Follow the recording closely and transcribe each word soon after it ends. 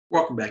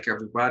Welcome back,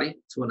 everybody,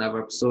 to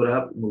another episode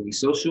of Movie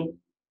Social.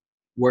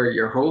 We're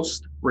your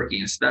hosts,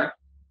 Ricky and Steph.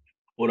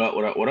 What up?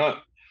 What up? What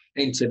up?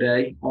 And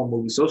today on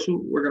Movie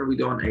Social, we're going to be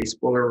doing a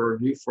spoiler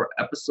review for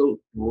episode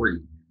 3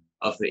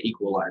 of The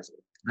Equalizer.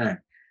 All right.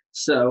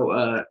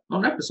 So,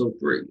 on episode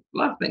 3, a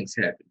lot of things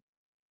happened.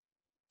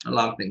 A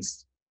lot of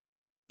things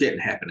didn't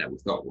happen that we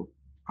thought would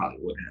probably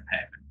wouldn't have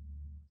happened.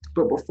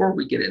 But before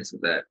we get into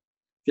that,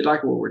 if you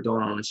like what we're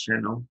doing on this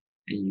channel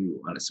and you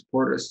want to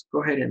support us,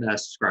 go ahead and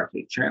subscribe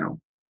to the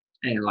channel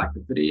and like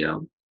the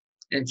video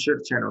and share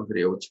the channel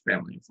video with your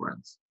family and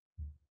friends.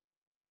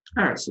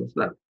 All right, so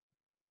for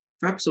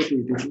episode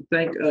 3, did you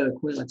think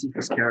Queen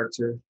Latifah's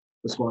character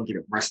was going to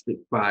get arrested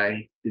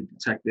by the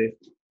detective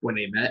when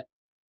they met?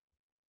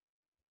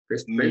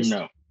 Face to face?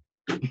 No,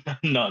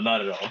 no, not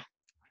at all.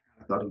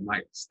 I thought he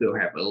might still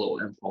have a little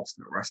impulse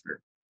to arrest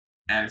her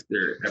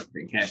after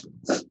everything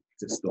happens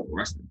to still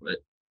arrest her. But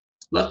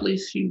luckily,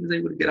 she was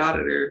able to get out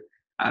of there,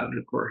 out of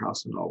the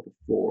courthouse and all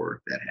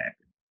before that happened.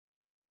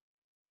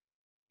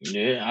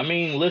 Yeah, I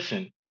mean,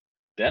 listen,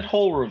 that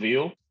whole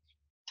reveal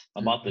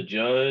about the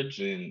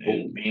judge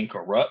and being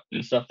corrupt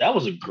and stuff, that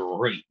was a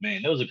great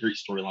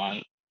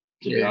storyline,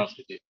 to be honest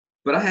with you.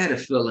 But I had a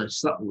feeling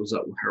something was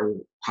up with her,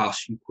 how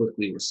she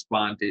quickly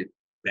responded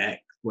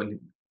back when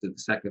the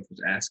detective was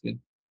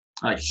asking.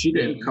 Like, she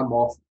didn't come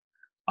off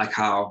like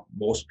how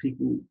most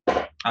people,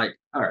 like,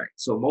 all right,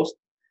 so most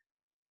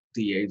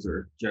DAs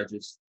or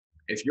judges,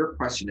 if you're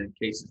questioning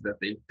cases that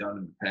they've done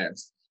in the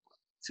past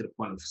to the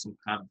point of some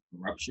kind of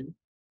corruption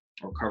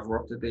or cover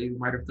up that they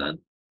might have done,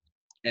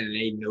 and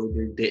they know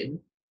they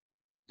didn't,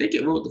 they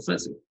get real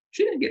defensive.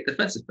 She didn't get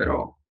defensive at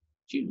all.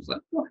 She was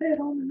like, go ahead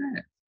on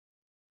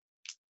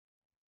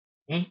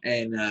that.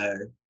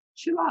 And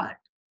she lied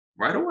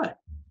right away.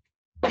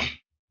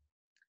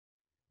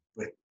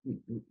 But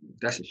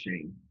that's a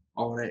shame.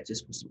 All that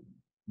just for some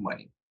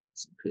money,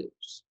 some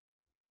pills.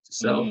 To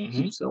sell,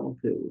 keep selling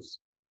pills.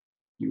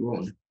 You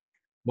ruin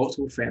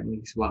multiple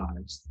families'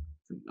 lives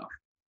for nothing.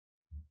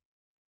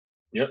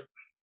 Yep.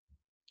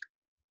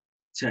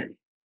 Tell you,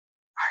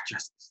 our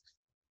justice.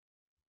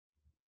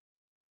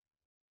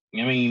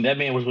 I mean, that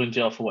man was in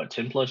jail for what,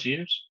 10 plus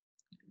years?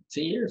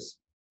 10 years.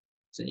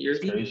 10 years.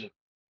 That's crazy.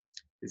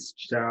 His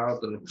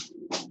child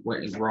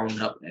went and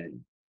grown up and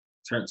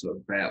turned to a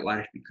bad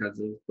life because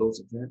of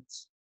those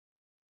events.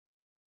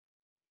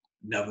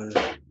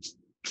 Another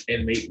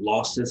inmate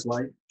lost his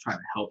life trying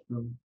to help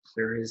him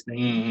clear his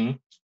name.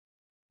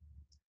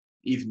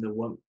 Even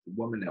the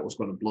woman that was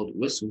going to blow the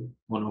whistle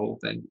on the whole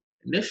thing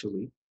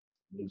initially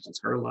loses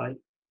her life.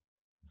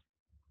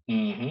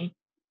 Hey,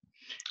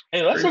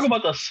 let's talk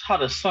about how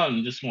the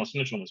son just wants to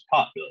snitch on his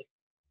pop, Billy.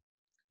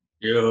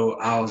 Yo,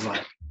 I was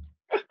like,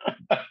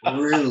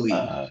 really?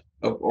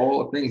 Of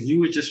all things, you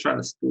were just trying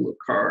to steal a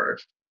car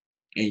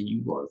and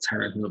you want to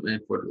turn him in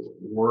for the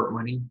reward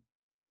money?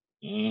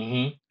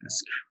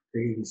 That's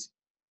crazy.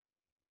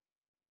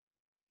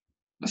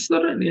 I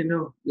still don't even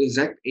know the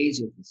exact age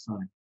of the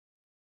son.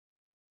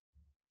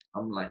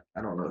 I'm like,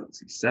 I don't know.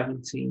 Is he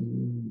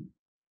 17?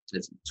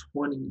 Is he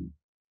 20?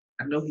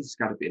 I know he's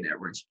got to be in that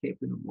range. He can't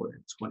be no more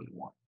than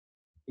 21.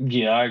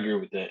 Yeah, I agree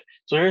with that.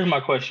 So here's my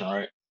question,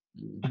 right?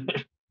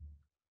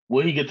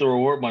 Will he get the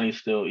reward money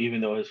still, even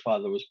though his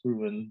father was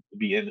proven to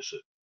be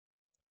innocent?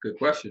 Good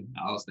question.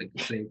 I was thinking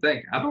the same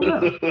thing. I don't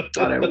know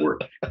how that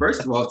works.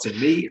 First of all, to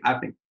me, I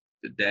think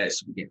the dad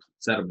should be getting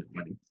settlement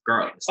money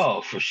regardless.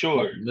 Oh, for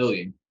sure. $1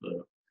 million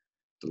for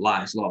the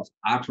lives lost.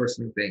 I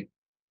personally think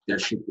there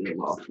should be a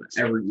law for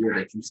every year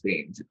that you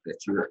stay in,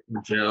 that you're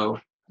in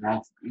jail,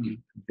 wrongfully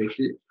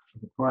convicted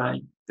of a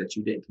crime that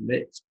you didn't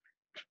commit.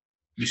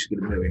 You should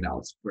get $1 million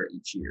for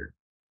each year.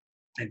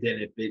 And then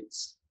if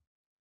it's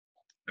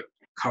a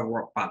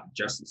cover up by the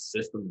justice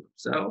system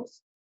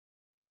themselves,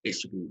 it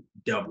should be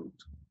doubled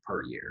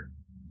per year.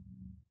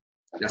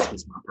 That's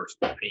just my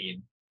personal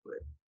opinion, but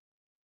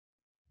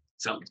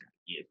something's got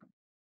to give.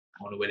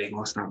 I don't know where they're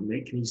going to stop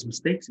making these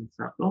mistakes and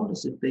stop doing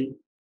this if they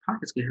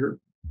pockets get hurt.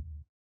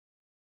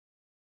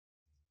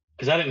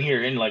 Because I didn't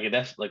hear any like it.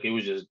 That's like it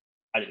was just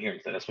I didn't hear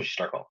anything. That's what she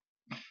started calling.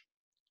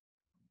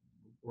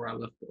 Where I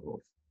left off.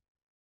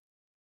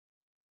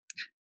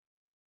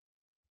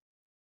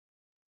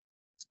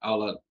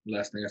 All that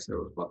last thing I said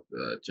was about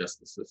the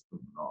justice system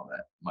and all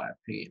that. My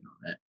opinion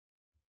on that.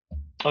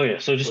 Oh yeah,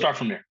 so just start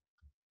from there.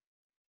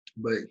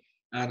 But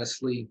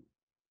honestly,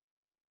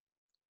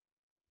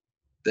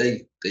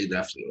 they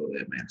definitely owe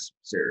that man some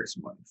serious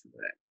money for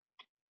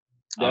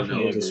that. I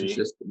know this was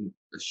just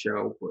a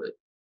show, but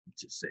I'm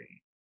just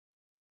saying.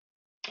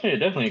 Yeah,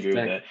 definitely agree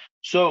with that.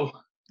 So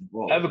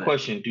I have a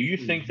question. Do you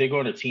think they're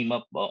going to team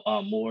up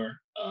more?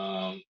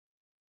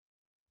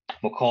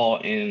 McCall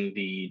and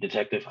the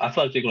detective. I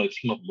feel like they're going to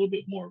team up a little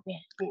bit more going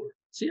forward.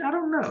 See, I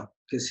don't know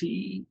because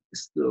he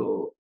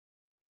still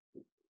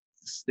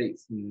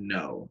states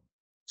no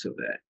to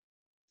that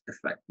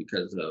effect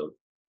because of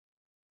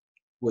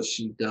what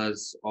she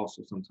does.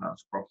 Also,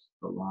 sometimes crosses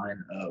the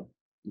line of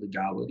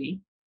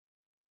legality,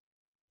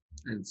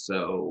 and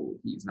so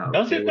he's not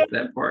okay with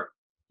that part.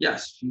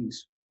 Yes,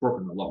 she's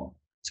broken the law.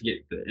 to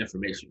get the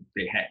information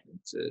they hacked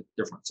into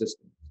different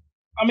systems.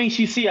 I mean,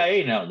 she's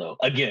CIA now, though.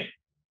 Again,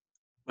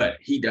 But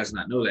he does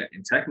not know that.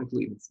 And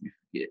technically, if you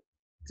forget,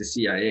 the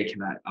CIA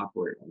cannot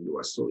operate on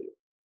U.S. soil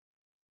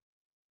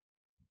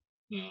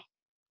yeah.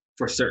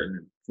 for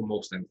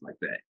most things like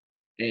that.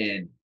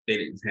 And they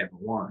didn't have a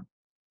warrant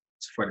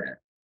for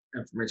that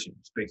information.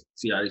 Space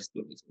CIA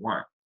still needs a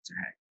warrant to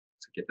hack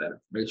to get that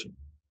information.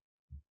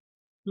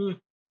 Hmm.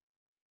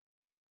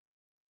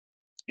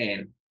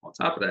 And on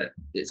top of that,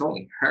 it's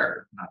only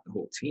her, not the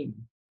whole team.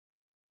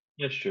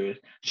 That's true.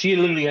 She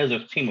literally has a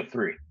team of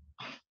 3.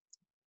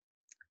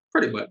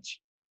 Pretty much.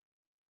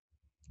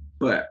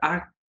 But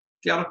I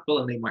got a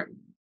feeling they might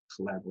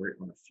collaborate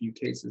on a few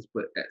cases,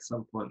 but at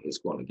some point it's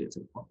going to get to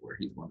the point where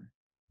he's going to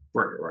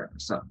break it right or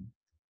something.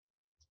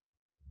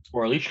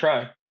 Or at least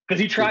try. Because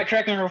he tried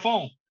tracking her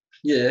phone.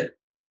 Yeah.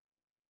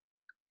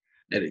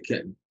 And it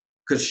couldn't.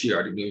 Because she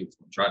already knew he was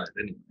going to try that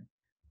anyway.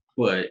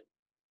 But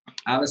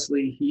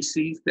honestly, he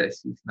sees that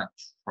she's not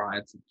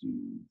trying to do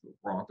the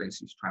wrong things.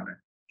 She's trying to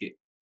get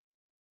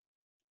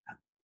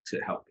to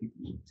help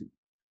people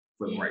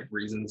for the right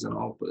reasons and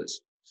all, but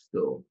it's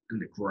still in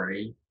the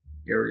gray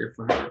area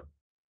for her.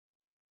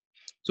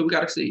 So we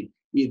got to see.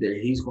 Either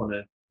he's going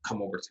to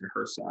come over to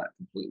her side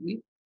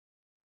completely,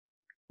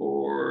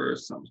 or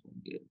something's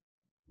going to get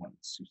one of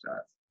the two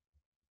sides.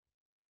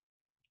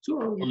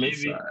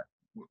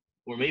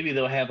 Or maybe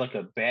they'll have like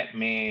a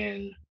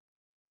Batman.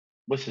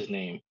 What's his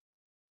name?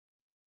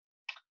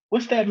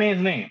 What's that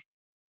man's name?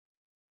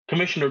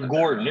 Commissioner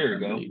Gordon. There you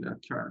go.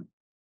 Not trying.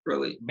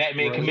 Really?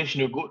 Batman really?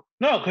 Commissioner Gordon.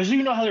 No, because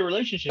you know how the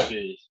relationship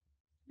is.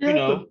 Yeah, you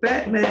know, but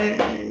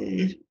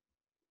Batman.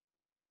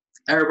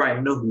 Everybody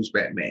knows who's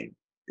Batman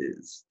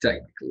is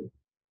technically.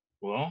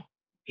 Well,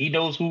 he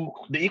knows who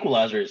the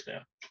Equalizer is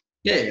now.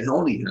 Yeah, it's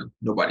only him.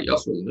 Nobody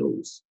else really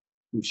knows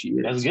who she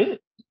is. That's good.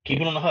 Keep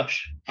it on the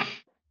hush.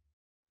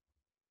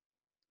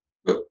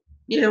 But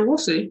yeah, we'll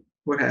see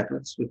what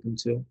happens with them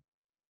two.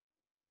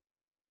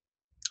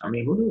 I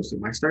mean, who knows? They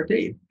might start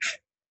dating.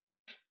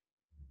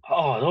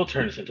 Oh, don't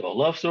turn this into a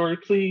love story,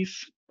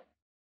 please.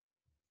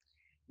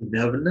 You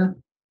never know.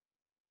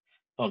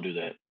 Don't do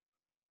that.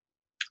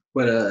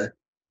 But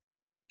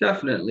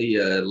definitely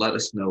let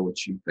us know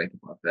what you think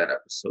about that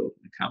episode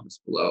in the comments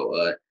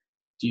below.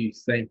 Do you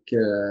think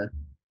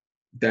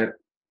that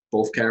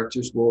both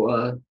characters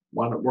will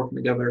wind up working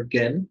together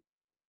again?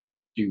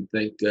 Do you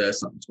think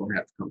something's going to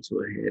have to come to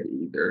a head?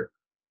 Either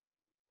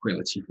Queen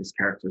Latifah's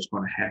character is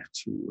going to have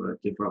to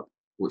give up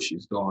what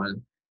she's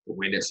doing, the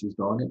way that she's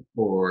doing it,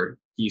 or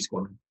he's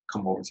going to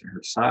come over to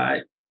her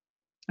side?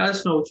 Let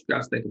us know what you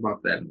guys think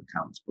about that in the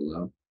comments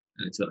below.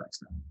 And until next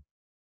time.